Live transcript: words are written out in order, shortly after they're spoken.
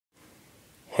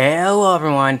Hello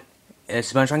everyone,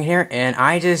 it's SpongeBob here, and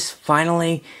I just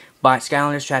finally bought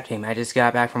Skylanders Trap Team. I just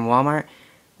got back from Walmart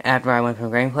after I went from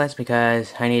Greenplex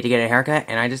because I needed to get a haircut,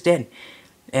 and I just did.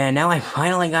 And now I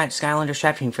finally got Skylanders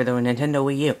Trap Team for the Nintendo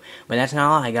Wii U. But that's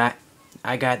not all I got.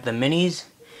 I got the minis,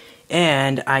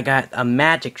 and I got a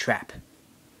magic trap.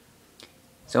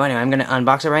 So anyway, I'm going to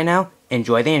unbox it right now.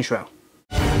 Enjoy the intro.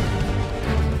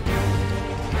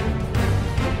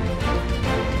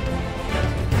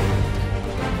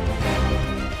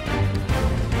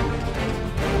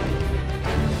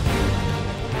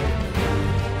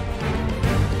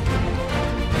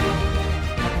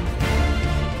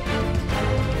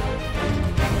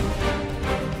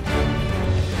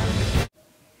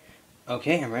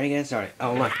 Okay, I'm ready to get started.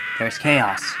 Oh look, there's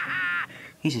Chaos.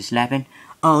 He's just slapping.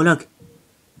 Oh look,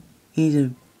 he's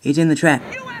in the trap.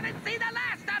 You haven't seen the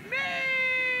last of me!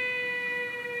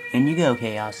 In you go,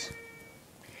 Chaos.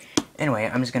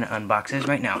 Anyway, I'm just gonna unbox this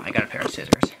right now. I got a pair of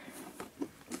scissors.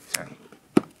 Sorry.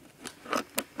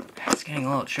 It's getting a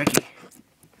little tricky.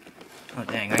 Oh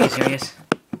dang, are you serious?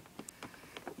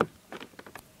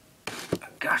 Oh,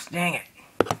 gosh dang it.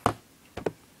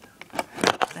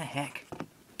 What the heck?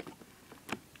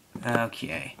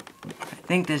 Okay, I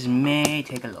think this may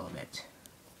take a little bit.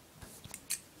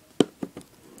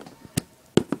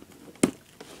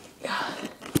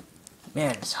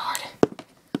 Man, it's hard.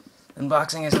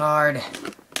 Unboxing is hard.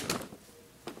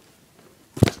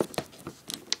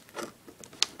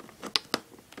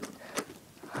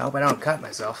 I hope I don't cut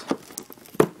myself.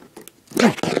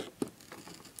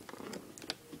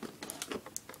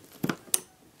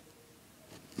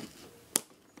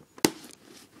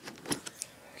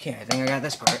 Okay, I think I got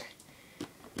this part.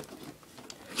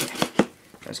 Okay,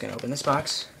 I'm just gonna open this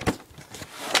box.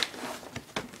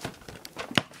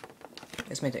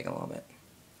 This may take a little bit.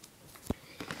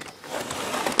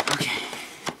 Okay,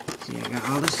 see, I got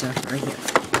all this stuff right here.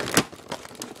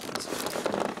 Let's get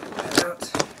that out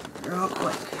real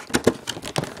quick.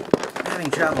 I'm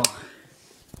having trouble.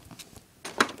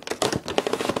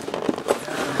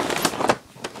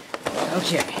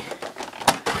 Okay.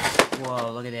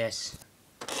 Whoa, look at this.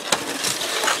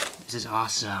 This is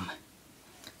awesome.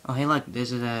 Oh, hey look,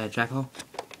 this is a track hole.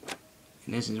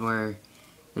 And this is where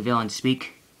the villains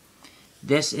speak.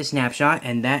 This is Snapshot,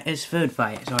 and that is Food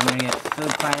Fight. So I'm gonna get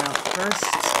Food Fight out first.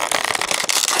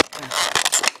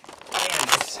 Damn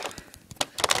this.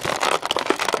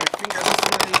 My finger is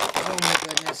bloody. Oh my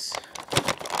goodness.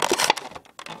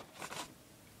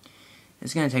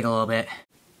 It's gonna take a little bit.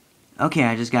 Okay,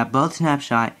 I just got both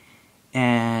Snapshot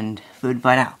and Food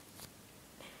Fight out.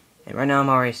 And right now I'm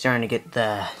already starting to get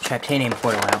the Traptanium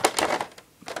portal out.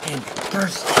 And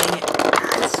first, dang it,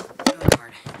 that's really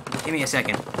hard. Give me a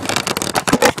second.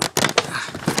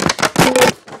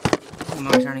 I'm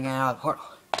already starting to get out of the portal.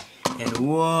 And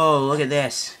whoa, look at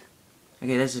this.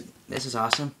 Okay, this is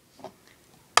awesome.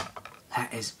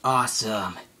 That is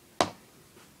awesome.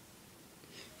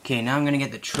 Okay, now I'm gonna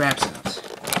get the traps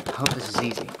out. I hope this is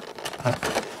easy.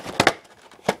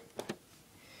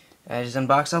 I just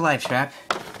unboxed a life trap.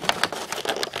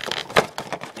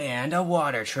 And a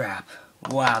water trap.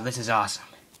 Wow, this is awesome.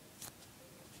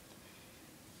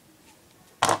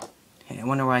 Hey, I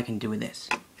wonder what I can do with this.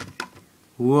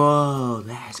 Whoa,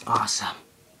 that is awesome.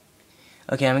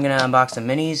 Okay, I'm gonna unbox the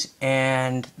minis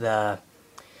and the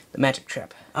magic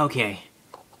trap. Okay,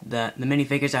 the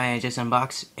minifigures I just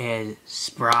unboxed is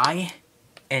Spry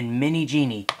and Mini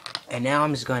Genie. And now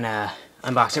I'm just gonna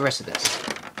unbox the rest of this.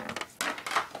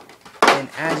 And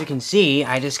as you can see,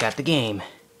 I just got the game.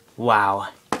 Wow.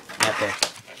 Epic.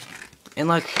 And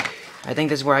look, I think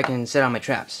this is where I can set on my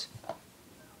traps.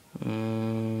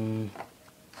 I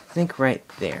think right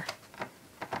there.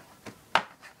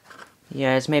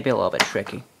 Yeah, it's maybe a little bit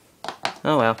tricky.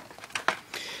 Oh well.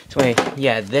 So anyway,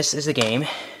 yeah, this is the game.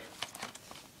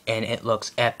 And it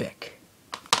looks epic.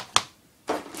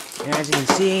 And as you can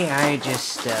see, I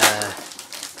just,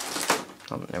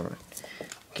 oh, never mind.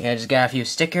 Okay, I just got a few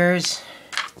stickers.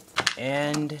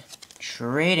 And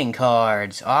trading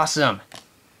cards. Awesome.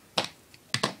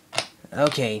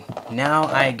 Okay, now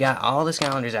I got all the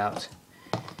Skylanders out.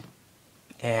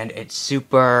 And it's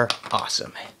super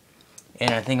awesome.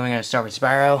 And I think I'm going to start with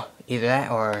Spyro. Either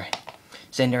that or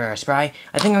Cinder or Spry.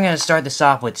 I think I'm going to start this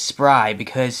off with Spry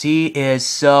because he is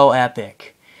so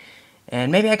epic.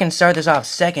 And maybe I can start this off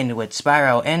second with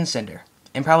Spyro and Cinder.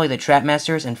 And probably the Trap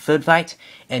Masters and Food Fight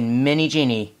and Mini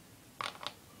Genie.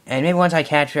 And maybe once I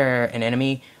capture an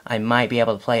enemy, I might be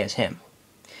able to play as him.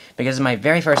 Because it's my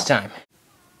very first time.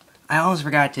 I almost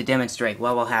forgot to demonstrate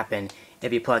what will happen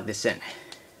if you plug this in.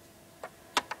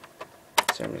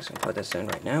 So I'm just going to put this in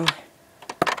right now.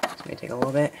 This may take a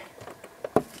little bit.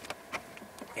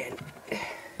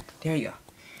 There you go.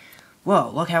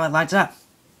 Whoa, look how it lights up.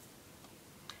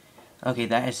 Okay,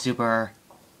 that's super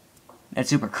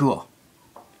cool.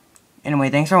 Anyway,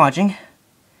 thanks for watching.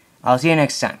 I'll see you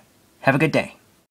next time. Have a good day.